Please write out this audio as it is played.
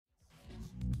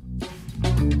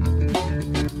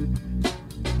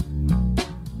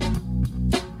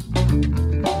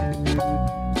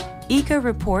Eco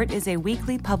Report is a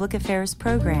weekly public affairs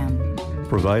program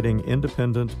providing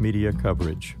independent media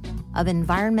coverage of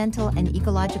environmental and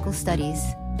ecological studies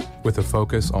with a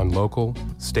focus on local,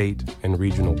 state, and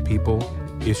regional people,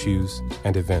 issues,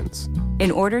 and events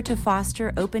in order to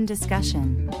foster open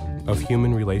discussion of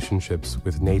human relationships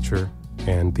with nature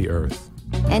and the earth,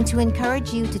 and to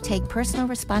encourage you to take personal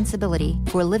responsibility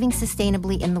for living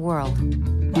sustainably in the world.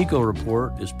 Eco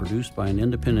Report is produced by an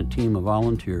independent team of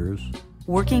volunteers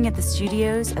working at the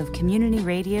studios of Community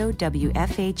Radio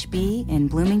WFHB in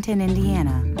Bloomington,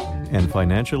 Indiana, and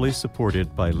financially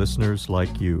supported by listeners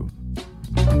like you.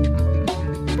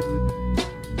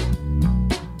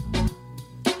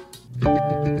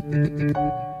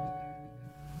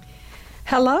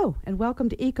 Hello, and welcome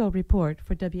to Eco Report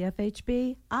for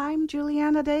WFHB. I'm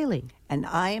Juliana Daly. And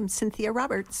I am Cynthia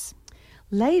Roberts.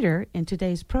 Later in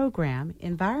today's program,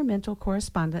 environmental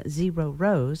correspondent Zero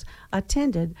Rose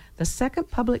attended the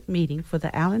second public meeting for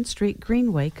the Allen Street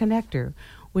Greenway Connector,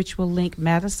 which will link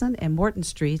Madison and Morton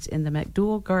Streets in the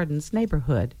McDougal Gardens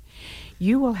neighborhood.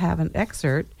 You will have an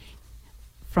excerpt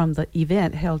from the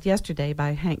event held yesterday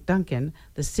by Hank Duncan,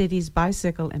 the city's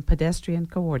bicycle and pedestrian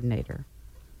coordinator.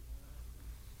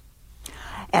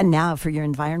 And now for your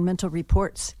environmental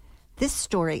reports. This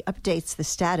story updates the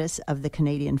status of the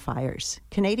Canadian fires.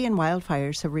 Canadian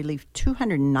wildfires have relieved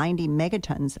 290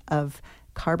 megatons of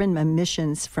carbon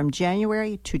emissions from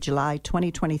January to July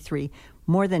 2023,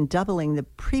 more than doubling the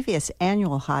previous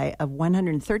annual high of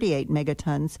 138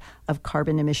 megatons of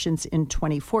carbon emissions in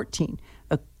 2014,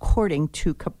 according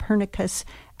to Copernicus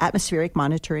Atmospheric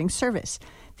Monitoring Service.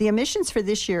 The emissions for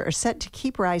this year are set to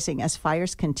keep rising as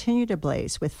fires continue to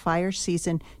blaze, with fire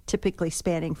season typically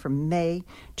spanning from May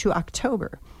to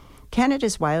October.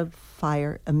 Canada's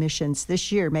wildfire emissions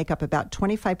this year make up about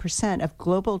 25% of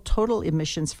global total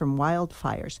emissions from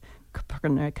wildfires,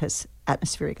 Copernicus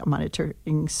Atmospheric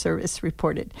Monitoring Service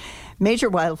reported. Major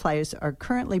wildfires are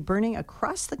currently burning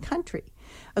across the country.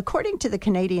 According to the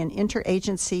Canadian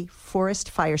Interagency Forest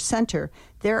Fire Centre,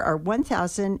 there are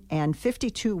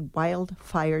 1,052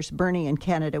 wildfires burning in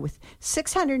Canada, with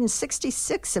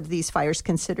 666 of these fires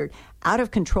considered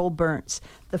out-of-control burns.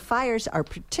 The fires are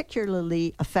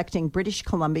particularly affecting British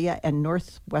Columbia and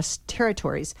Northwest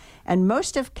Territories, and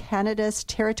most of Canada's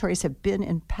territories have been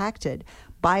impacted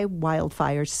by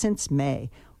wildfires since May.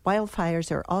 Wildfires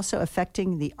are also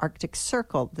affecting the Arctic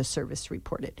Circle, the service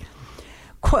reported.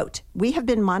 Quote, "We have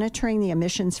been monitoring the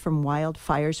emissions from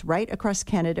wildfires right across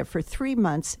Canada for 3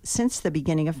 months since the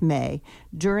beginning of May,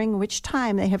 during which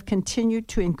time they have continued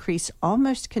to increase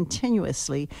almost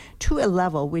continuously to a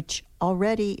level which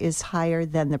already is higher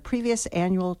than the previous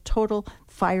annual total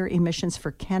fire emissions for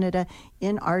Canada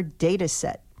in our data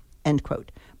set," end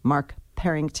quote. Mark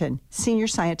Parrington, senior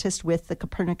scientist with the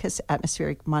Copernicus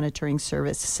Atmospheric Monitoring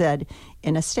Service, said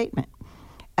in a statement.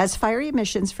 As fire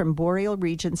emissions from boreal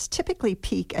regions typically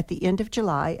peak at the end of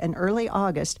July and early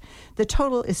August, the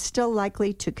total is still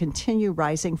likely to continue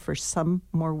rising for some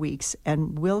more weeks,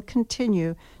 and we will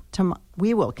continue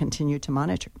to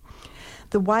monitor.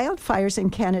 The wildfires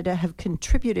in Canada have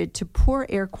contributed to poor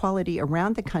air quality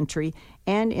around the country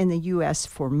and in the U.S.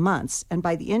 for months, and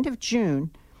by the end of June,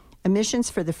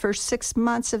 emissions for the first 6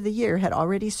 months of the year had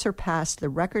already surpassed the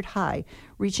record high,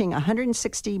 reaching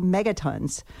 160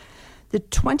 megatons. The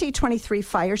 2023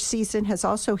 fire season has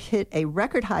also hit a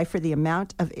record high for the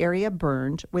amount of area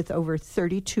burned, with over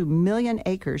 32 million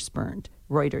acres burned,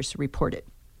 Reuters reported.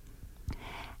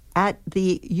 At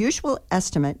the usual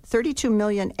estimate, 32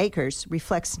 million acres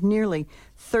reflects nearly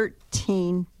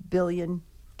 13 billion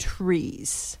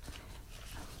trees.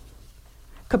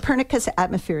 Copernicus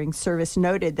Atmospheric Service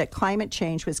noted that climate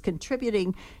change was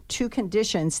contributing to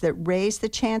conditions that raise the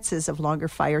chances of longer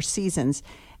fire seasons,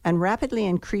 and rapidly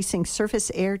increasing surface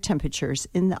air temperatures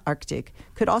in the Arctic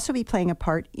could also be playing a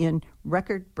part in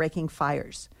record-breaking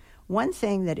fires. One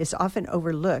thing that is often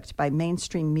overlooked by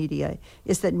mainstream media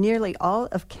is that nearly all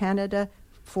of Canada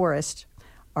forests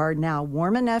are now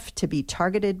warm enough to be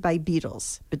targeted by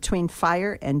beetles. Between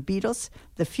fire and beetles,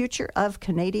 the future of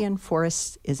Canadian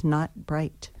forests is not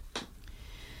bright.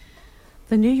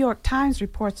 The New York Times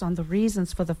reports on the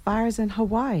reasons for the fires in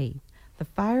Hawaii. The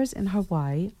fires in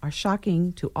Hawaii are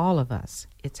shocking to all of us.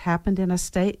 It's happened in a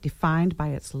state defined by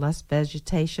its lush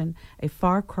vegetation, a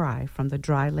far cry from the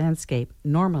dry landscape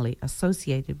normally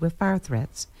associated with fire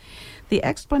threats. The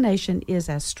explanation is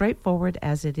as straightforward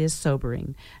as it is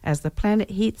sobering. As the planet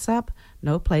heats up,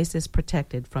 no place is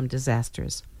protected from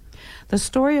disasters. The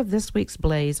story of this week's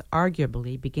blaze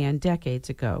arguably began decades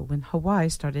ago when Hawaii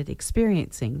started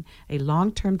experiencing a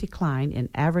long-term decline in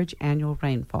average annual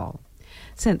rainfall.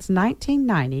 Since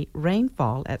 1990,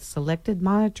 rainfall at selected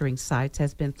monitoring sites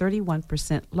has been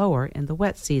 31% lower in the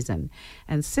wet season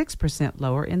and 6%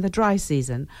 lower in the dry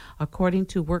season, according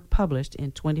to work published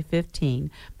in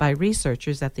 2015 by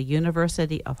researchers at the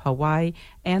University of Hawaii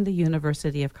and the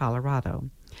University of Colorado.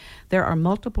 There are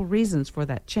multiple reasons for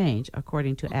that change,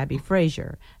 according to Abby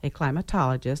Frazier, a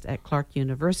climatologist at Clark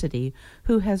University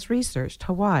who has researched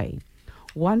Hawaii.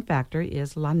 One factor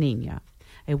is La Niña,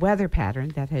 a weather pattern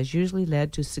that has usually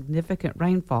led to significant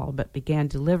rainfall but began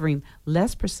delivering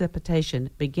less precipitation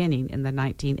beginning in the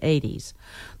 1980s.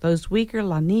 Those weaker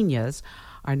La Niñas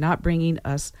are not bringing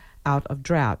us out of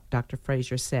drought, Dr.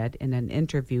 Frazier said in an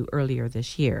interview earlier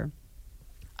this year.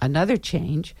 Another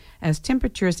change, as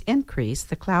temperatures increase,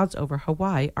 the clouds over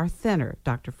Hawaii are thinner,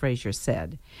 Dr. Frazier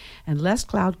said, and less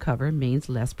cloud cover means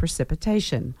less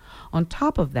precipitation. On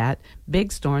top of that,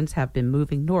 big storms have been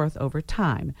moving north over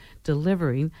time,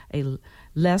 delivering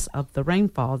less of the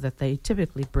rainfall that they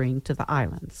typically bring to the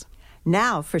islands.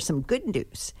 Now for some good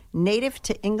news. Native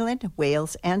to England,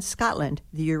 Wales, and Scotland,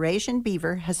 the Eurasian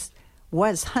beaver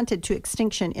was hunted to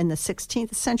extinction in the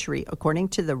 16th century, according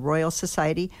to the Royal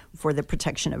Society for the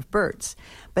Protection of Birds.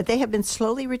 But they have been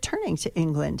slowly returning to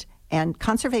England, and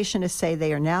conservationists say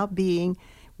they are now being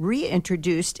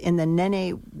reintroduced in the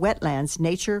Nene Wetlands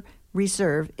Nature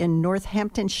Reserve in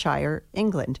Northamptonshire,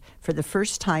 England, for the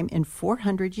first time in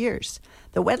 400 years.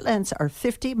 The wetlands are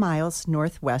 50 miles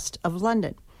northwest of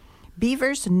London.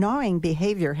 Beavers' gnawing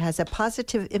behavior has a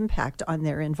positive impact on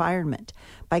their environment.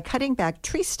 By cutting back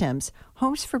tree stems,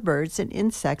 homes for birds and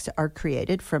insects are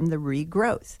created from the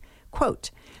regrowth.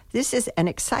 Quote, "This is an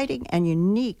exciting and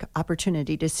unique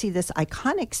opportunity to see this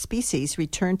iconic species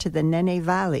return to the Nene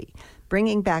Valley,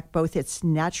 bringing back both its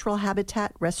natural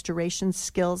habitat restoration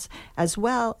skills as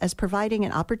well as providing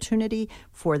an opportunity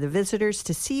for the visitors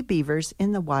to see beavers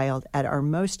in the wild at our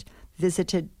most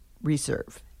visited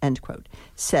reserve," end quote,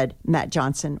 said Matt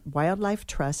Johnson, Wildlife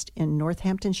Trust in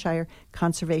Northamptonshire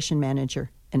conservation manager,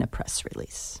 in a press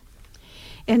release.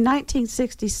 In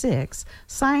 1966,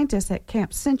 scientists at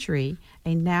Camp Century,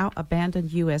 a now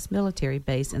abandoned U.S. military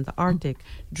base in the Arctic,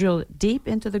 drilled deep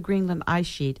into the Greenland ice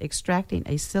sheet, extracting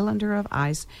a cylinder of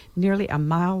ice nearly a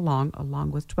mile long,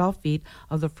 along with 12 feet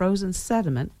of the frozen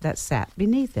sediment that sat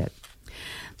beneath it.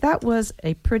 That was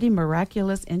a pretty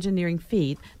miraculous engineering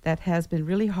feat that has been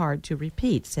really hard to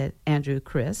repeat, said Andrew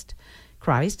Christ,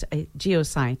 a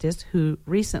geoscientist who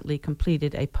recently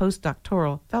completed a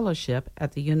postdoctoral fellowship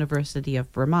at the University of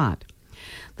Vermont.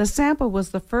 The sample was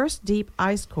the first deep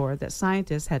ice core that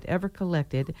scientists had ever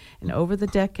collected, and over the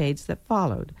decades that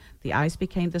followed, the ice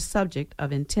became the subject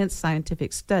of intense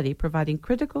scientific study, providing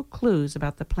critical clues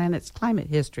about the planet's climate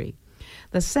history.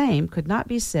 The same could not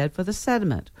be said for the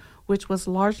sediment, which was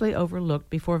largely overlooked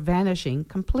before vanishing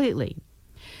completely.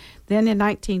 Then in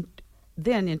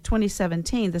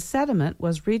 2017, the sediment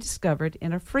was rediscovered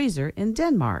in a freezer in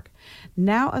Denmark.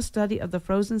 Now a study of the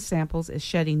frozen samples is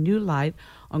shedding new light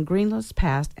on Greenland's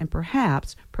past and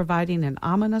perhaps providing an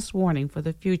ominous warning for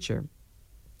the future.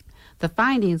 The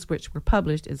findings, which were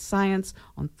published in Science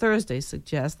on Thursday,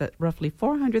 suggest that roughly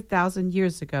 400,000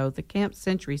 years ago, the Camp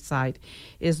Century site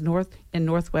in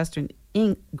northwestern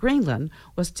Greenland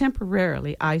was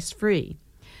temporarily ice-free.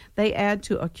 They add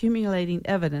to accumulating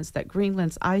evidence that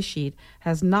Greenland's ice sheet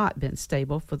has not been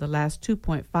stable for the last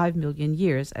 2.5 million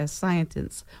years, as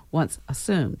scientists once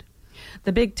assumed.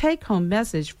 The big take-home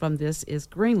message from this is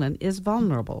Greenland is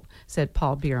vulnerable, said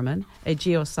Paul Bierman, a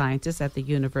geoscientist at the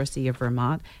University of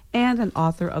Vermont and an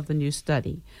author of the new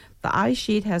study. The ice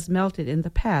sheet has melted in the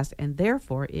past, and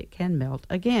therefore it can melt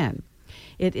again.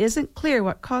 It isn't clear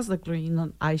what caused the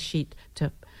Greenland ice sheet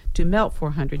to melt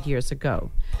 400 years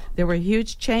ago. There were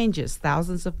huge changes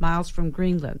thousands of miles from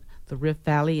Greenland. The Rift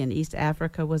Valley in East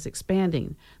Africa was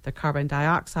expanding. The carbon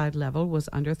dioxide level was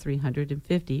under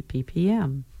 350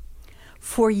 ppm.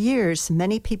 For years,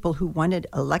 many people who wanted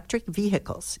electric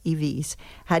vehicles, EVs,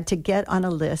 had to get on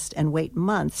a list and wait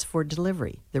months for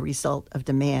delivery, the result of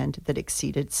demand that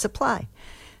exceeded supply.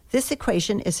 This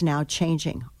equation is now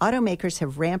changing. Automakers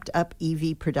have ramped up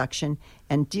EV production,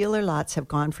 and dealer lots have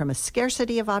gone from a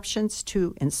scarcity of options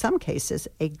to, in some cases,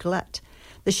 a glut.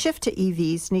 The shift to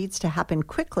EVs needs to happen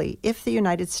quickly if the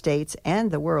United States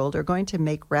and the world are going to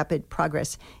make rapid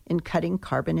progress in cutting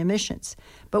carbon emissions.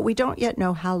 But we don't yet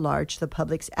know how large the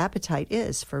public's appetite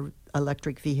is for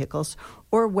electric vehicles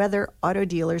or whether auto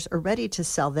dealers are ready to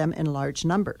sell them in large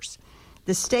numbers.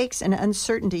 The stakes and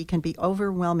uncertainty can be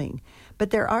overwhelming,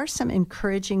 but there are some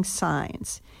encouraging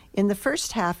signs. In the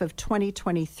first half of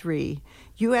 2023,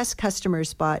 U.S.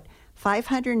 customers bought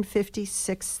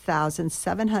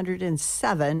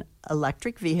 556,707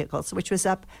 electric vehicles, which was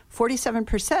up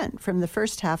 47% from the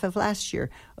first half of last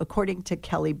year, according to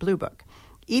Kelley Blue Book.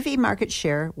 EV market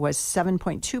share was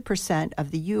 7.2% of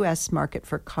the U.S. market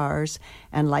for cars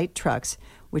and light trucks,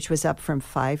 which was up from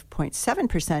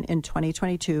 5.7% in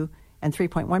 2022 and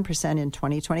 3.1% in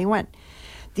 2021.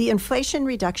 The Inflation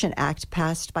Reduction Act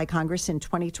passed by Congress in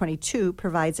 2022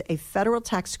 provides a federal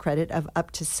tax credit of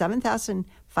up to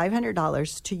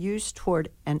 $7,500 to use toward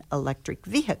an electric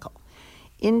vehicle.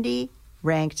 Indy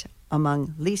ranked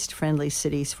among least friendly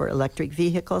cities for electric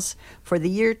vehicles. For the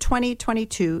year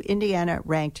 2022, Indiana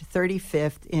ranked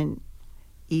 35th in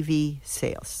EV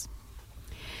sales.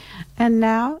 And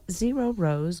now, Zero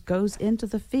Rose goes into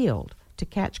the field to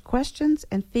catch questions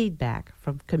and feedback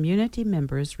from community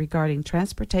members regarding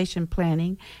transportation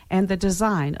planning and the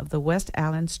design of the West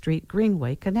Allen Street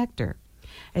Greenway connector.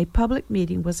 A public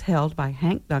meeting was held by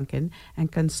Hank Duncan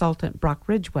and consultant Brock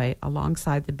Ridgway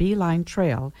alongside the Beeline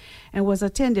Trail and was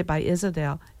attended by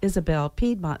Isabel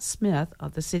Piedmont Smith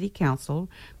of the City Council,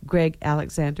 Greg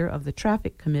Alexander of the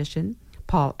Traffic Commission,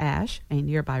 Paul Ash, a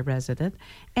nearby resident,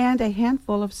 and a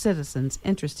handful of citizens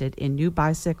interested in new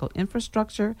bicycle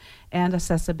infrastructure and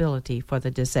accessibility for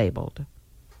the disabled.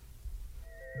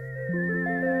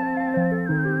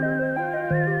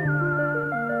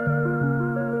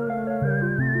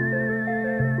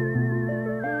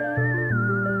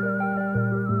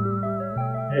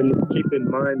 And keep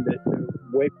in mind that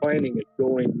the way planning is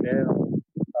going now,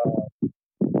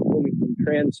 Bloomington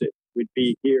Transit would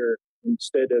be here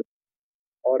instead of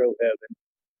Auto Heaven.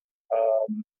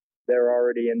 They're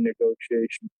already in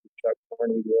negotiations with Chuck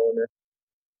Carney, the owner.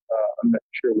 I'm not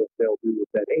sure what they'll do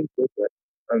with that ankle, but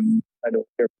I don't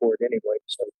care for it anyway.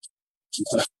 So.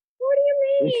 What do you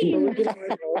mean?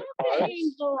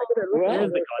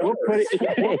 We'll put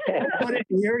it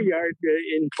in your yard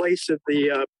in place of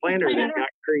the planter that got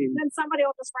creamed. Then somebody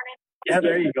will just run in. Yeah,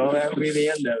 there you go. That would be the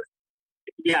end of it.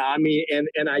 Yeah, I mean,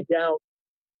 and I doubt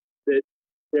that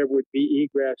there would be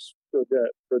egress for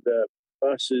the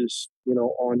buses,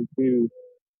 onto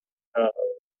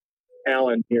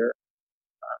Allen here.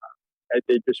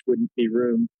 There just wouldn't be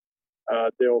room.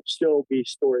 There'll still be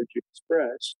Storage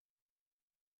Express,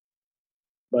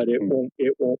 but it won't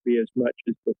be as much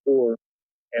as before.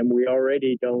 And we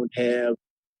already don't have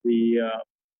the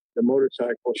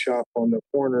motorcycle shop on the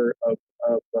corner of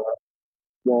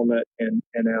Walnut and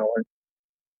Allen.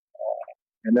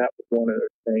 And that was one of the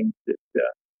things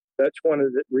that's one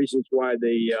of the reasons why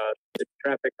the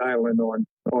traffic island on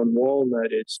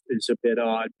Walnut is a bit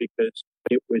odd, because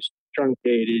it was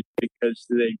truncated because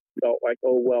they felt like,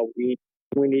 we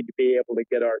need to be able to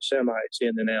get our semis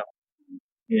in and out.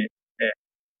 Yeah.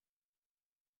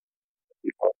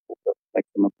 Make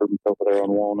some improvements over there on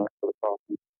Walnut for the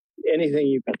crossing. Anything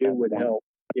you can do would help,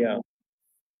 yeah,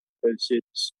 because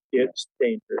it's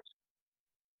dangerous.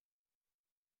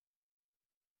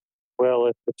 Well,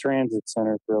 if the transit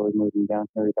center is really moving down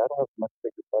here, that'll have a much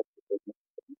bigger budget, isn't it?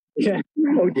 Yeah.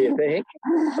 Oh, do you think?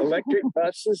 Electric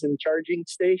buses and charging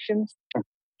stations?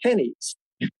 Pennies.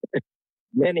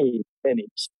 Many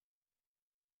pennies.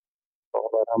 All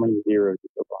about how many zeros you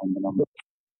put behind the number.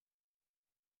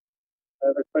 I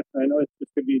have a question. I know it's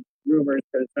just going to be rumors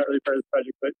because it's not really part of the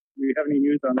project, but do you have any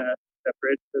news on that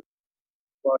bridge that's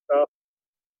blocked off?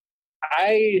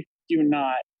 I do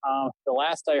not. The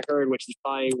last I heard, which is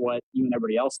probably what you and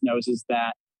everybody else knows, is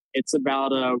that it's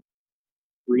about a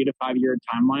 3 to 5 year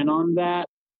timeline on that.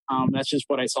 That's just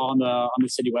what I saw on the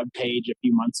city webpage a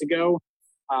few months ago.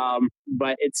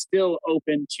 But it's still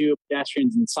open to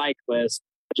pedestrians and cyclists,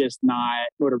 just not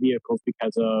motor vehicles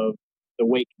because of the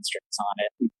weight constraints on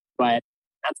it. But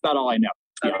that's about all I know.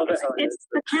 It's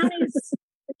the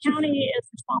county is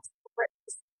responsible for it.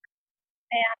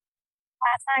 And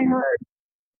last I heard,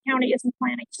 the county isn't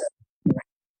planning to.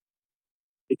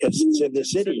 Because it's in the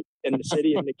city, and the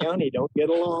city and the county don't get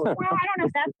along. Well, I don't know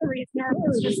if that's the reason, or if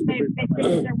it's just they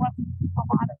figured there wasn't a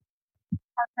lot of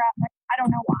car traffic. I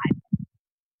don't know why.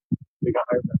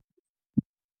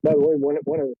 By the way,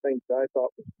 one of the things I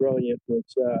thought was brilliant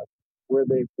was where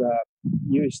they've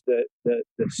used the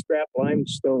scrap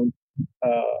limestone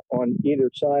on either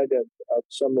side of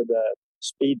some of the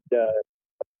speed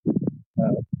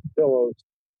pillows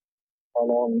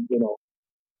along,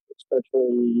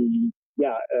 especially,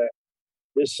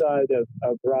 this side of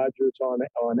Rogers on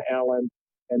Allen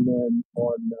and then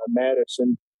on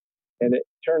Madison. And it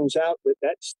turns out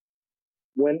that's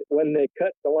when they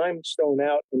cut the limestone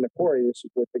out in the quarry, this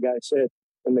is what the guy said,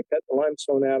 when they cut the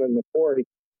limestone out in the quarry,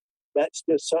 that's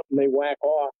just something they whack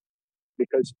off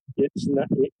because it's not,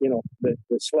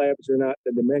 the slabs are not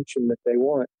the dimension that they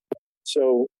want.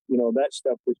 So, that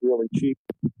stuff was really cheap.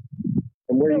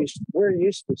 And we're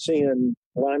used to seeing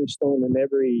limestone in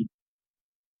every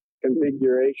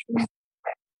configuration.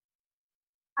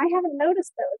 I haven't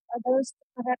noticed those. Are those to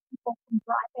prevent people from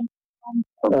driving?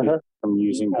 From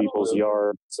using people's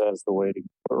yards as the way to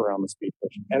put around the speed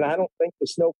cushion. And I don't think the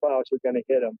snowplows are going to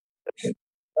hit them.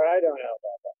 I don't know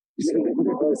about that.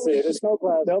 Let's see. The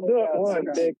snowplows. They'll do it once.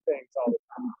 Big things all the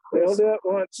time. They'll do it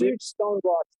once. Huge stone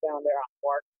blocks down there on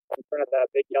Mark in front of that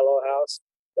big yellow house,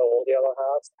 the old yellow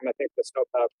house. And I think the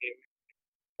snowplow came,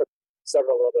 took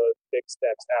several of those big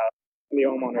steps out, and the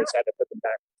homeowners had to put them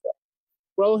back.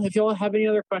 Well, if y'all have any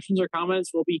other questions or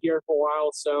comments, we'll be here for a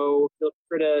while, so feel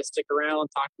free to stick around and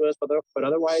talk to us. But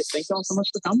otherwise, thank y'all so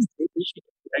much for coming. We appreciate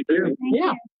it. Thank you. Yeah.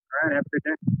 All right. Have a good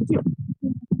day.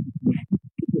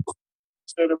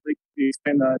 So that we can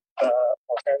explain the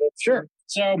alternative. Sure.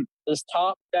 So this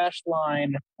top dashed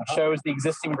line shows the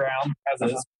existing ground as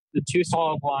is. The two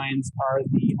solid lines are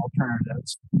the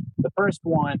alternatives. The first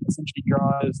one essentially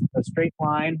draws a straight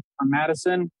line from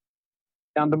Madison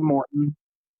down to Morton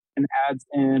and adds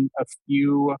in a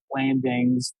few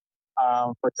landings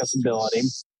for accessibility.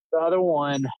 The other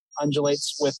one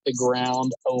undulates with the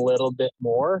ground a little bit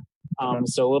more.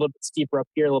 So a little bit steeper up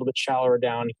here, a little bit shallower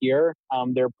down here.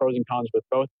 There are pros and cons with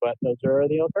both, but those are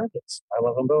the alternatives. I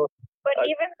love them both. But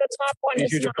even the top one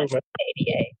is not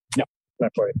ADA. No,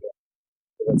 not quite yet.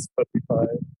 So that's 55, I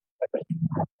think.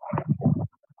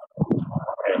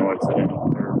 And what's it?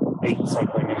 They're 8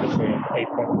 something in between,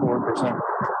 8.4%.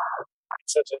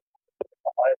 Such a I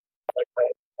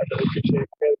really appreciate it.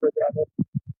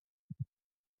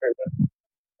 Very good.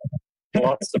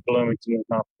 Lots of Bloomington is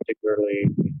not particularly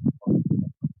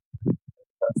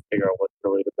figure out what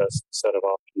really the best set of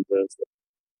options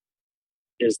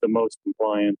is the most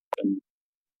compliant and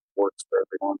works for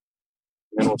everyone.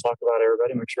 And then we'll talk about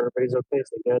everybody, make sure everybody's okay.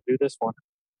 So yeah, do this one.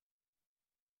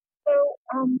 So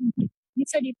you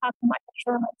said you talked to Michael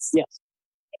Sherman's. Yes.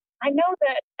 I know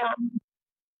that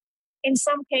in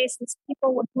some cases,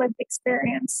 people with lived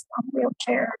experience on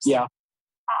wheelchairs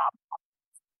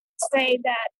say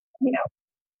that,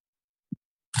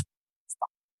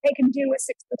 they can do a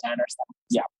 6 to 10 or something.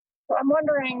 Yeah. So I'm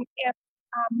wondering if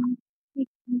we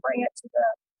can bring it to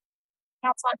the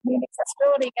Council on Community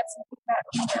Accessibility, get some feedback.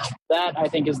 That, I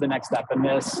think, is the next step in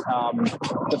this.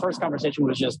 The first conversation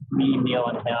was just me, Neil,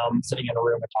 and him sitting in a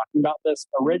room and talking about this.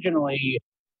 Originally,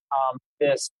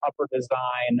 this upper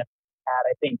design had,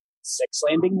 I think, 6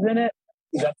 landings in it.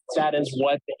 That is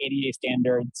what the ADA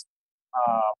standards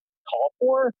call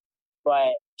for.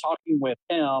 But talking with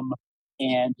him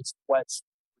and just what's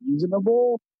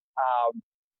reasonable,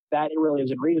 that really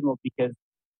isn't reasonable because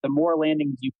the more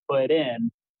landings you put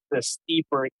in, the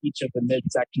steeper each of the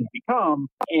midsections become.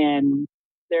 And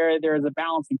there's a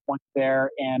balancing point there.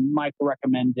 And Michael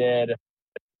recommended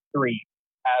 3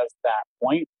 as that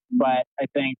point. But I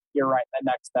think you're right. The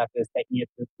next step is taking it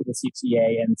to the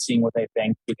CCA and seeing what they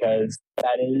think, because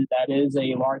that is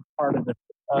a large part of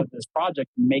this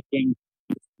project, making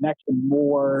this connection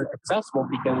more accessible,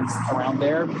 because around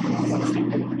there,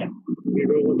 You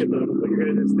go look at your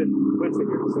guys' website.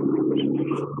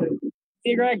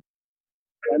 See, Greg.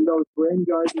 And those rain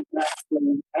gardens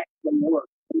actually work.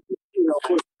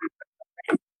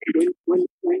 When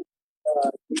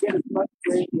you get as much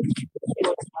rain.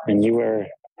 And you were,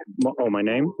 my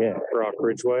name? Yeah. Brock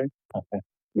Ridgway. Okay.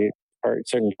 You are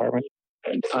certain department?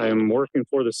 I'm working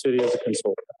for the city as a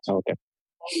consultant. Okay.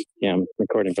 Yeah, I'm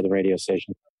recording for the radio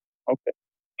station. Okay.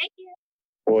 Thank you.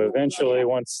 Well, eventually,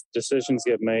 once decisions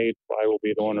get made, I will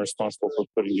be the one responsible for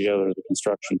putting together the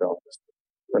construction drawings.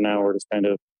 For now, we're just kind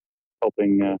of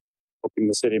hoping the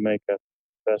city make the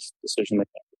best decision they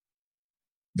can.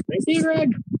 Thank you, Greg.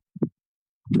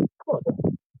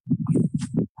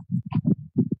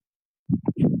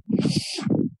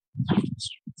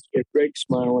 If Greg's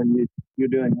smiling, you're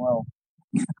doing well.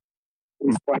 He's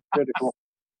quite critical.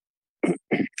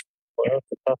 Well,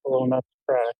 it's a tough little nut to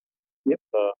crack. Yep.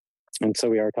 And so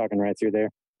we are talking right through there?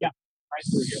 Yeah, right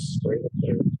through here. Right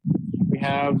there. We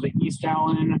have the East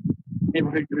Allen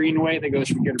Neighborhood Greenway that goes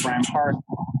from here to Bryan Park.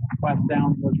 West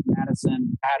down goes from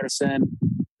Madison, Patterson.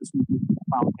 This would be the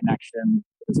final connection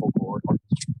to this whole corridor.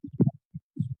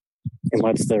 And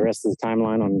what's the rest of the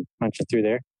timeline on punching through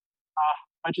there?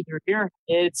 Punching through here,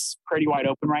 it's pretty wide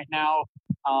open right now.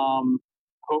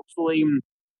 Hopefully,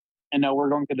 I know we're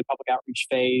going through the public outreach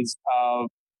phase of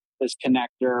this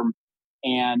connector,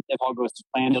 and if all goes to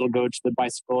plan, it'll go to the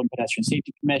Bicycle and Pedestrian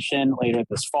Safety Commission later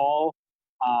this fall.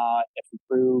 If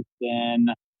approved, then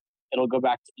it'll go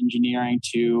back to engineering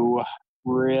to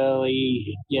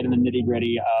really get in the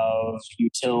nitty-gritty of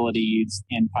utilities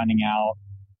and finding out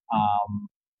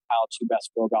how to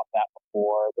best go about that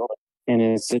before building. And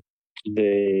is it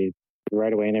the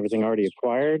right of way and everything already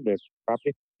acquired, the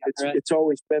property? It's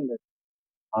always been there.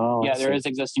 Oh, yeah, there is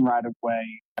existing right of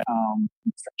way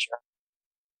infrastructure.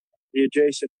 The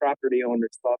adjacent property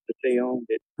owners thought that they owned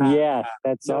it. Yeah,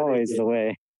 that's always the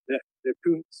way. The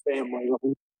Kuntz family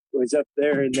was up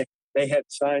there, and they had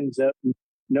signs up,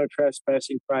 no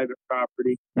trespassing private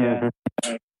property.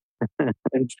 Mm-hmm.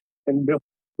 And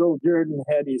Bill Jordan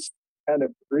had his kind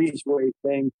of breezeway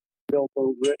thing built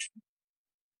over it,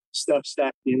 stuff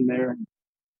stacked in there, and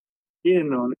he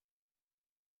didn't own it.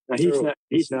 Now,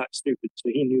 he's not stupid, so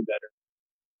he knew better.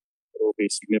 There will be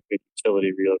significant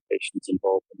utility relocations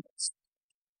involved in this.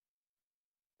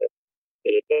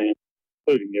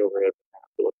 Including the overhead we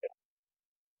have to look at.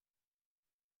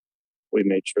 We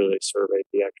made sure they surveyed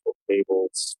the actual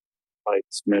cables,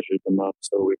 heights, measured them up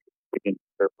so we could begin to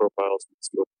compare profiles and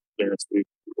see what clearance we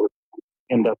would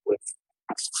end up with.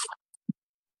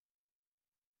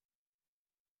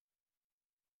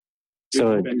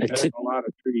 So a lot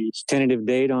of trees. Tentative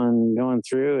date on going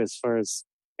through as far as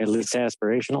at least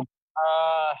aspirational?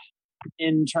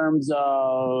 In terms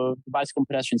of the Bicycle and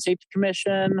Pedestrian Safety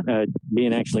Commission?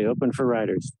 Being actually open for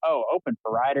riders. Oh, open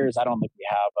for riders. I don't think we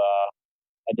have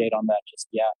a date on that just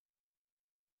yet.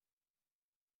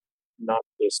 Not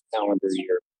this calendar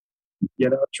year.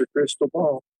 Get out your crystal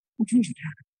ball.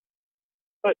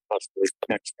 But possibly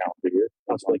next calendar year.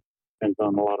 Possibly. Depends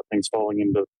on a lot of things falling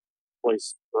into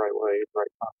place the right way,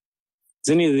 right time.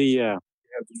 Is any of the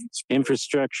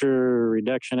Infrastructure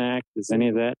Reduction Act, is any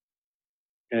of that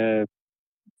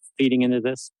feeding into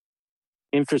this?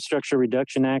 Infrastructure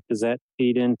Reduction Act, does that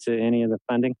feed into any of the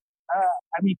funding?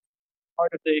 I mean,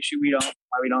 part of the issue we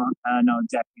don't know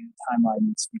exactly the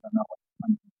timelines. We don't know what the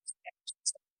funding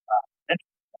is.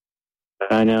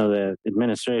 I know the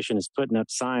administration is putting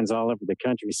up signs all over the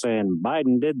country saying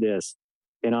Biden did this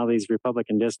in all these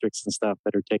Republican districts and stuff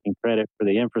that are taking credit for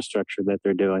the infrastructure that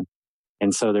they're doing.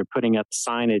 And so they're putting up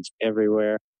signage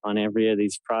everywhere on every of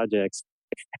these projects.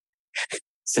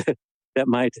 So that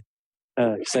might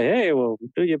say, hey, well,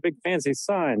 do you a big fancy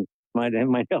sign. It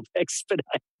might help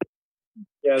expedite.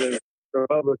 Yeah, the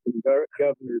Republican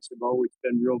governors have always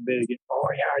been real big. Oh,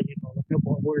 yeah, look at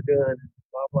what we're doing,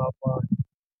 blah, blah, blah.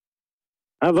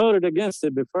 I voted against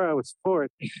it before I was for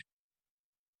it.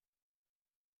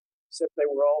 Except they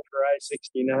were all for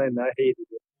I-69. I hated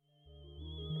it.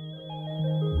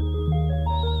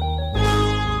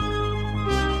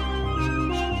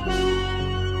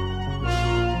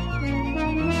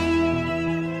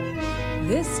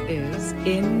 This is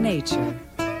In Nature.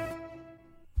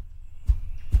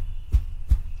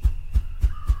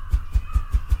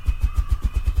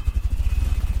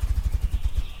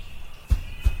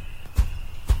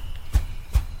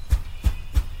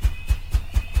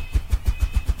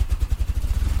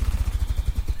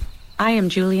 I am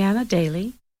Juliana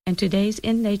Daly, and today's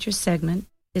In Nature segment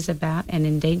is about an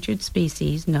endangered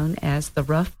species known as the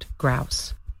ruffed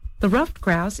grouse. The ruffed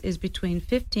grouse is between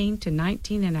 15 to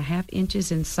 19.5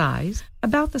 inches in size,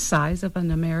 about the size of an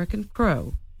American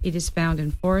crow. It is found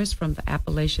in forests from the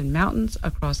Appalachian Mountains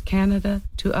across Canada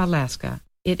to Alaska.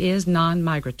 It is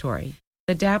non-migratory.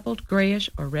 The dappled grayish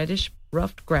or reddish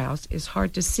ruffed grouse is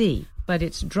hard to see, but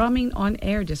its drumming on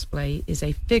air display is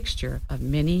a fixture of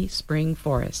many spring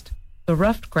forests. The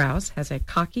ruffed grouse has a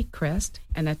cocky crest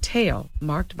and a tail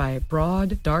marked by a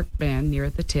broad, dark band near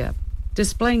the tip.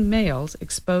 Displaying males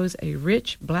expose a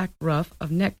rich black ruff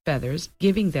of neck feathers,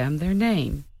 giving them their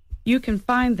name. You can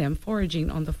find them foraging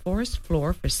on the forest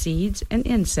floor for seeds and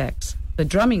insects. The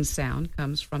drumming sound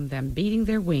comes from them beating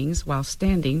their wings while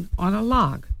standing on a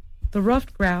log. The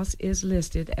ruffed grouse is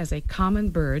listed as a common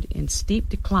bird in steep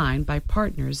decline by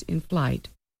Partners in Flight.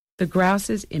 The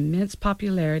grouse's immense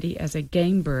popularity as a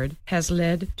game bird has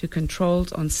led to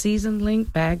controls on season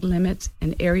length, bag limits,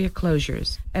 and area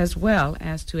closures, as well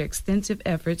as to extensive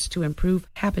efforts to improve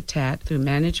habitat through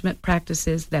management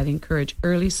practices that encourage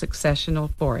early successional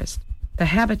forest. The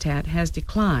habitat has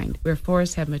declined where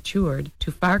forests have matured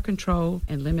to fire control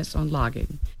and limits on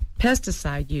logging.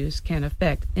 Pesticide use can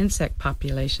affect insect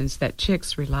populations that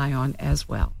chicks rely on as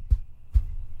well.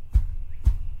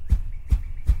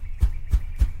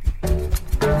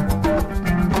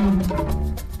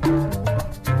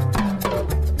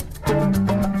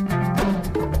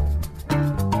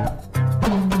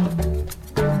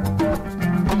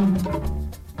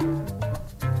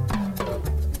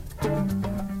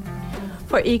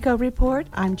 For Eco Report,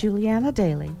 I'm Juliana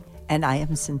Daly. And I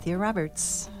am Cynthia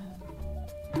Roberts.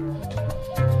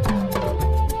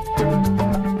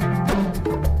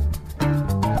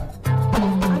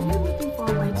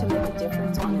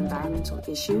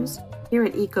 issues? Here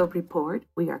at Eco Report,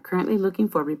 we are currently looking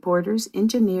for reporters,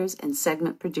 engineers, and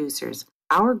segment producers.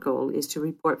 Our goal is to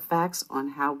report facts on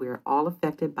how we're all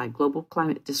affected by global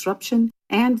climate disruption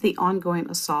and the ongoing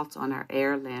assaults on our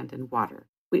air, land, and water.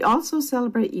 We also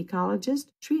celebrate ecologists,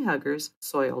 tree huggers,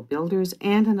 soil builders,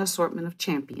 and an assortment of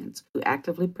champions who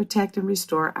actively protect and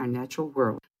restore our natural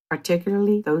world,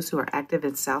 particularly those who are active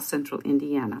in South Central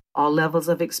Indiana. All levels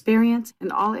of experience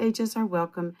and all ages are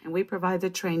welcome, and we provide the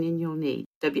training you'll need.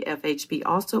 WFHB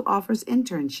also offers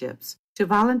internships. To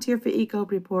volunteer for Eco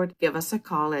Report, give us a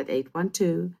call at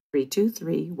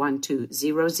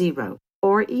 812-323-1200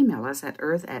 or email us at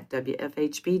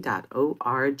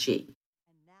earth@wfhb.org.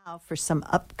 Now for some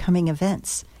upcoming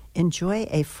events. Enjoy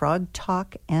a frog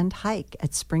talk and hike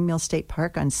at Spring Mill State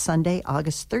Park on Sunday,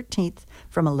 August 13th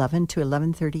from 11 to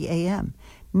 11:30 a.m.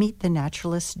 Meet the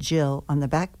naturalist Jill on the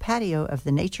back patio of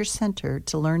the Nature Center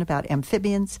to learn about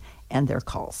amphibians and their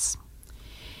calls.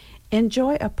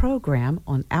 Enjoy a program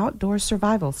on outdoor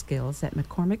survival skills at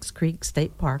McCormick's Creek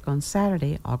State Park on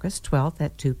Saturday, August 12th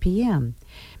at 2 p.m.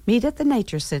 Meet at the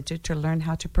Nature Center to learn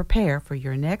how to prepare for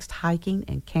your next hiking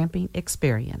and camping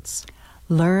experience.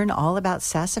 Learn all about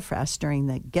sassafras during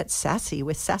the Get Sassy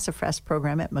with Sassafras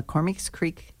program at McCormick's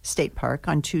Creek State Park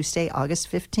on Tuesday,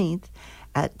 August 15th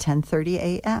at 10:30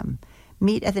 a.m.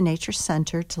 Meet at the Nature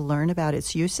Center to learn about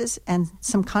its uses and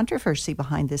some controversy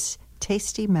behind this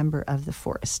tasty member of the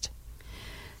forest.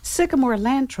 Sycamore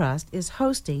Land Trust is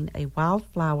hosting a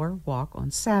wildflower walk on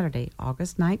Saturday,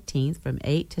 August 19th from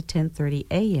 8 to 10:30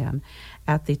 a.m.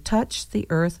 at the Touch the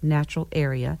Earth Natural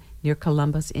Area near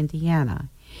Columbus, Indiana.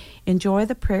 Enjoy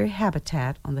the prairie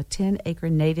habitat on the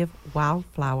 10-acre native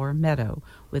wildflower meadow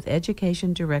with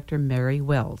Education Director Mary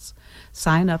Wells.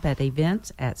 Sign up at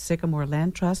events at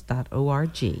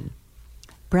sycamorelandtrust.org.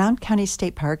 Brown County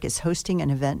State Park is hosting an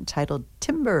event titled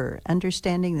Timber,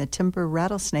 Understanding the Timber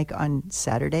Rattlesnake on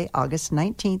Saturday, August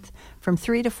 19th from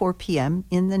 3 to 4 p.m.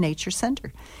 in the Nature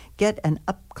Center. Get an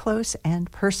up-close and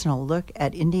personal look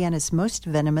at Indiana's most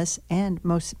venomous and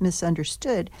most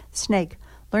misunderstood snake.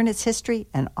 Learn its history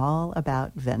and all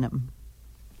about venom.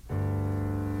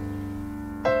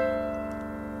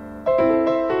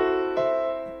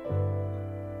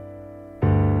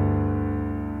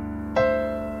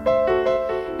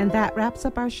 And that wraps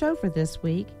up our show for this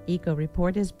week. Eco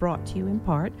Report is brought to you in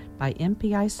part by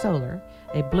MPI Solar,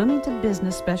 a Bloomington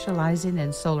business specializing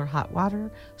in solar hot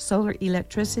water, solar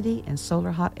electricity, and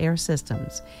solar hot air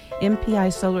systems.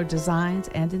 MPI Solar designs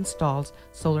and installs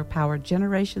solar-powered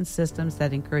generation systems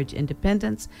that encourage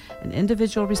independence and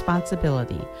individual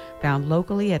responsibility. Found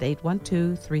locally at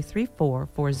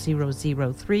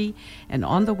 812-334-4003 and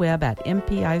on the web at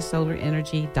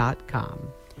mpisolarenergy.com.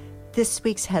 This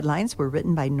week's headlines were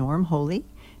written by Norm Holy.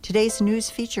 Today's news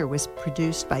feature was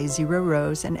produced by Zero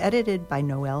Rose and edited by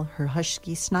Noel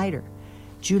Herhushke Snyder.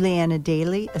 Juliana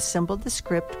Daly assembled the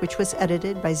script, which was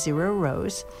edited by Zero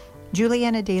Rose.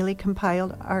 Juliana Daly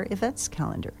compiled our events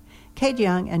calendar. Kay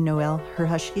Young and Noel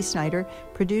Herhushke Snyder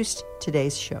produced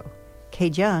today's show. Kay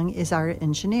Young is our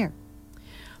engineer.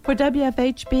 For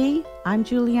WFHB, I'm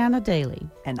Juliana Daly.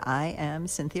 And I am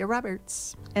Cynthia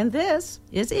Roberts. And this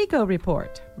is Eco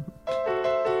Report.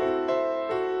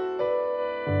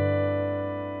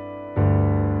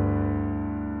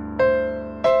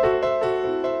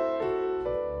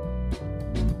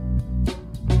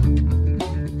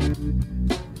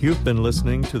 You've been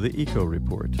listening to the Eco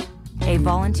Report, a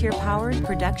volunteer-powered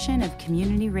production of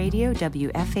Community Radio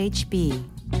WFHB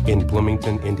in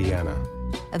Bloomington, Indiana.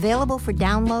 Available for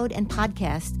download and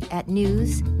podcast at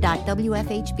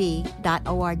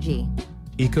news.wfhb.org.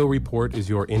 Eco Report is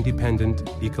your independent,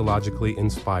 ecologically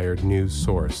inspired news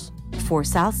source for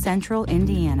South Central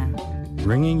Indiana,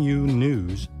 bringing you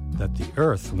news that the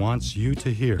Earth wants you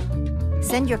to hear.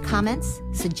 Send your comments,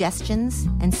 suggestions,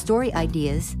 and story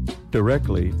ideas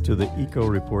directly to the Eco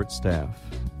Report staff.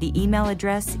 The email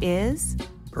address is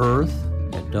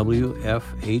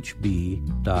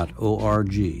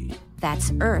earth@wfhb.org.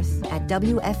 That's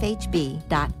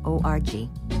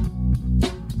earth@wfhb.org.